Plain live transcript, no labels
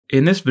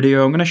In this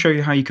video, I'm going to show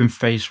you how you can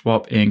face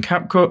swap in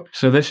Capcut.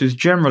 So this is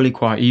generally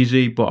quite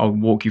easy, but I'll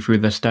walk you through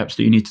the steps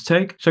that you need to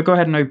take. So go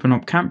ahead and open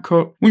up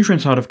Capcut. Once you're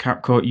inside of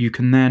Capcut, you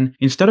can then,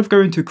 instead of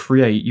going to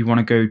create, you want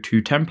to go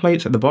to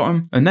templates at the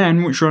bottom. And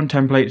then once you're on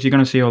templates, you're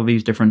going to see all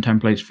these different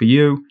templates for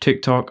you,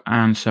 TikTok,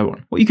 and so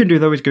on. What you can do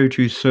though is go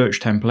to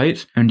search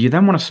templates, and you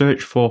then want to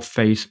search for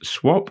face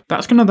swap.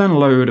 That's going to then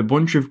load a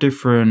bunch of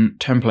different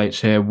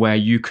templates here where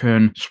you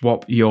can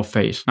swap your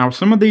face. Now,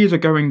 some of these are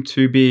going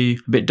to be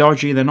a bit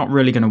dodgy. They're not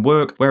really going to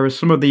work, whereas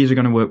some of these are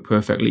going to work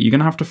perfectly. You're going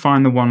to have to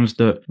find the ones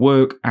that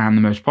work and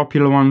the most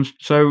popular ones.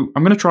 So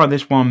I'm going to try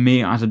this one,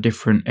 me as a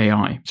different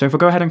AI. So if I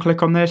go ahead and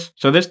click on this,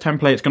 so this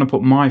template is going to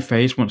put my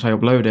face once I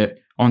upload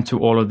it onto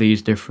all of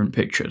these different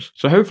pictures.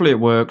 So hopefully it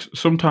works.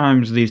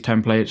 Sometimes these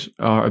templates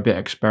are a bit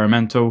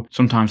experimental.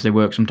 Sometimes they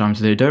work, sometimes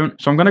they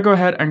don't. So I'm going to go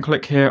ahead and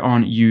click here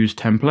on use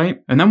template.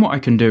 And then what I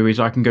can do is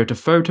I can go to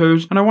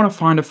photos and I want to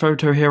find a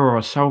photo here or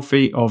a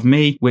selfie of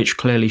me, which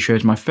clearly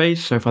shows my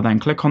face. So if I then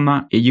click on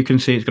that, you can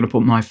see it's going to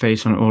put my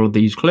face on all of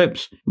these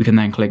clips. We can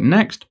then click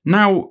next.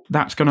 Now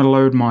that's going to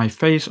load my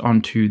face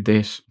onto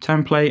this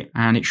template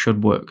and it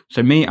should work.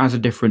 So me as a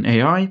different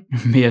AI,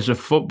 me as a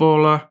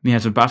footballer, me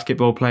as a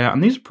basketball player,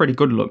 and these are pretty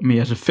good. Look, me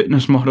as a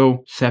fitness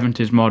model,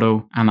 70s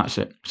model, and that's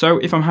it. So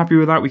if I'm happy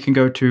with that, we can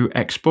go to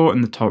export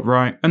in the top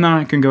right, and then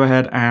I can go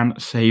ahead and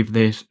save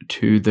this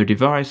to the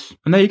device.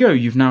 And there you go,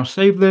 you've now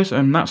saved this,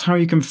 and that's how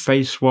you can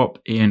face swap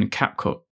in Capcut.